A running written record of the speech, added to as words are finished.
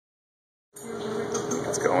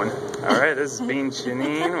going. Alright, this is Bean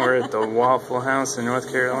Shanine. We're at the Waffle House in North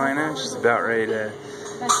Carolina. She's about ready to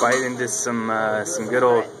bite into some good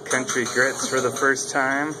old country grits for the first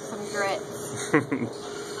time. Some grits.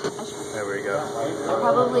 There we go. I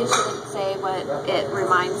probably shouldn't say what it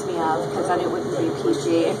reminds me of, because then it wouldn't be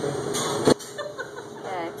PG.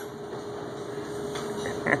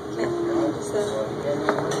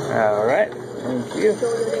 Alright, thank you.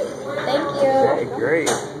 Thank you. Okay, great.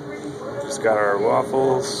 Just got our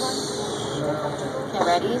waffles. Okay,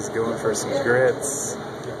 ready? Let's go in for some grits.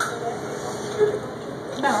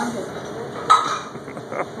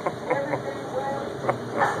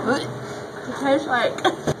 It tastes like...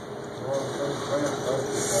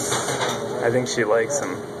 I think she likes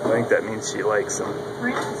them. I think that means she likes them.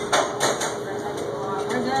 Where's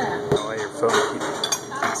that? Don't let your phone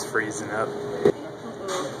keeps freezing up.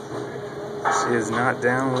 She is not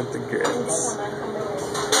down with the grits.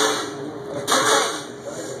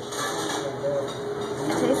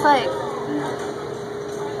 It tastes like...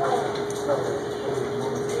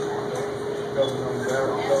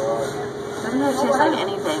 Doesn't really taste like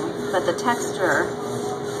anything, but the texture,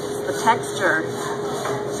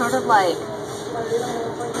 sort of like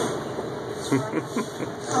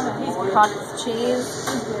cottage cheese,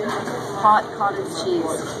 hot cottage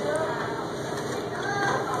cheese,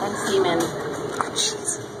 and semen.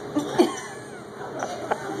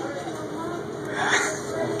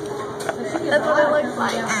 That's what it looks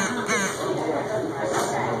like.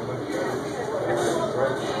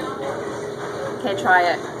 Okay, try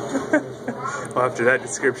it. Well, after that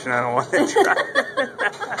description, I don't want to try it.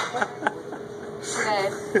 Okay,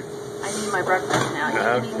 I need my breakfast now.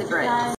 You need the grits.